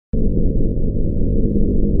Admiral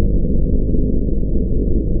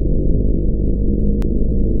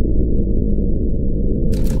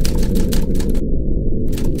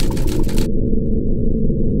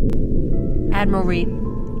Reed,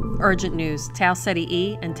 urgent news. Tau Ceti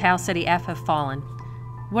E and Tau Ceti F have fallen.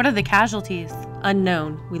 What are the casualties?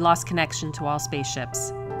 Unknown. We lost connection to all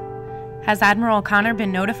spaceships. Has Admiral O'Connor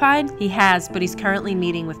been notified? He has, but he's currently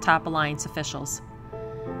meeting with top Alliance officials.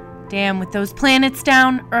 Damn, with those planets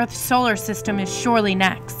down, Earth's solar system is surely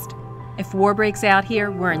next. If war breaks out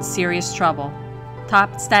here, we're in serious trouble.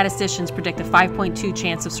 Top statisticians predict a 5.2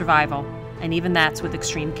 chance of survival, and even that's with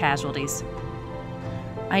extreme casualties.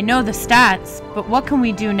 I know the stats, but what can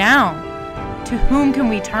we do now? To whom can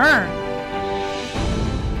we turn?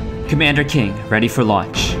 Commander King, ready for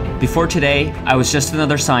launch. Before today, I was just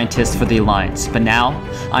another scientist for the Alliance, but now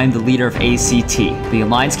I am the leader of ACT, the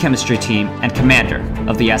Alliance chemistry team, and commander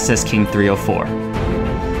of the SS King 304.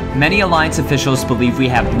 Many Alliance officials believe we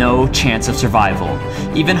have no chance of survival.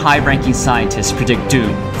 Even high-ranking scientists predict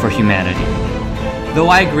doom for humanity. Though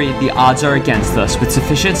I agree the odds are against us, with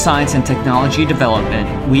sufficient science and technology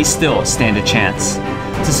development, we still stand a chance.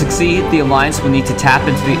 To succeed, the Alliance will need to tap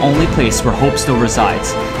into the only place where hope still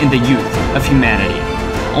resides, in the youth of humanity.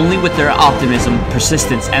 Only with their optimism,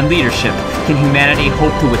 persistence, and leadership can humanity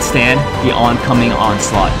hope to withstand the oncoming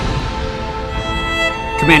onslaught.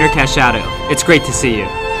 Commander Casciato, it's great to see you.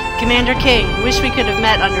 Commander King, wish we could have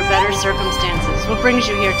met under better circumstances. What brings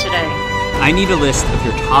you here today? I need a list of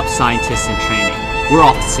your top scientists in training. We're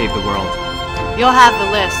off to save the world. You'll have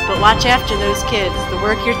the list, but watch after those kids. The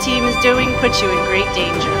work your team is doing puts you in great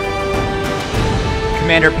danger.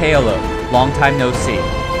 Commander Paolo, long time no see.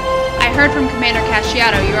 I heard from Commander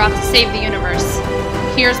Casciato you're off to save the universe.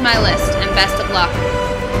 Here's my list, and best of luck.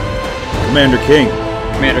 Commander King.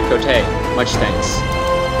 Commander Cote, much thanks.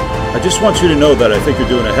 I just want you to know that I think you're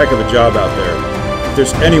doing a heck of a job out there. If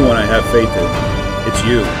there's anyone I have faith in, it's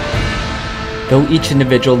you. Though each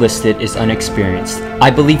individual listed is unexperienced, I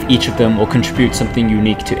believe each of them will contribute something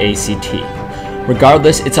unique to ACT.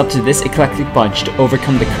 Regardless, it's up to this eclectic bunch to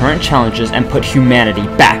overcome the current challenges and put humanity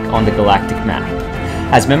back on the galactic map.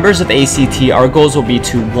 As members of ACT, our goals will be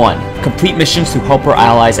to 1. Complete missions to help our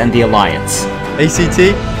allies and the Alliance.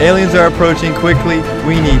 ACT, aliens are approaching quickly.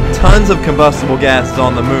 We need tons of combustible gases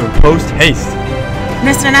on the moon. Post haste.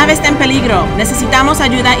 Nuestra nave está en peligro. Necesitamos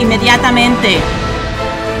ayuda inmediatamente.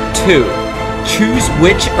 2. Choose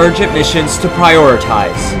which urgent missions to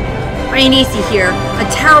prioritize. Ionisi here.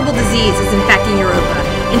 A terrible disease is infecting Europa.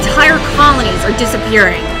 Entire colonies are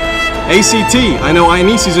disappearing. ACT, I know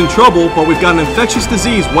Ionisi's in trouble, but we've got an infectious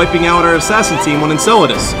disease wiping out our assassin team on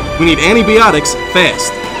Enceladus. We need antibiotics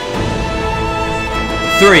fast.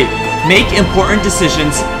 3. Make important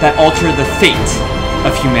decisions that alter the fate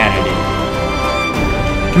of humanity.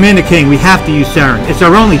 Commander King, we have to use sarin. It's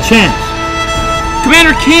our only chance.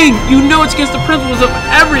 Commander King, you know it's against the principles of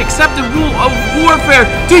every accepted rule of warfare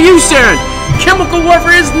to use sarin. Chemical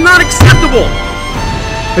warfare is not acceptable.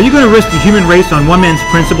 Are you going to risk the human race on one man's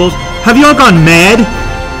principles? Have you all gone mad?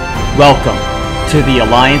 Welcome to the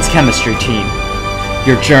Alliance chemistry team.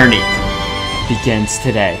 Your journey begins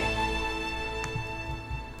today.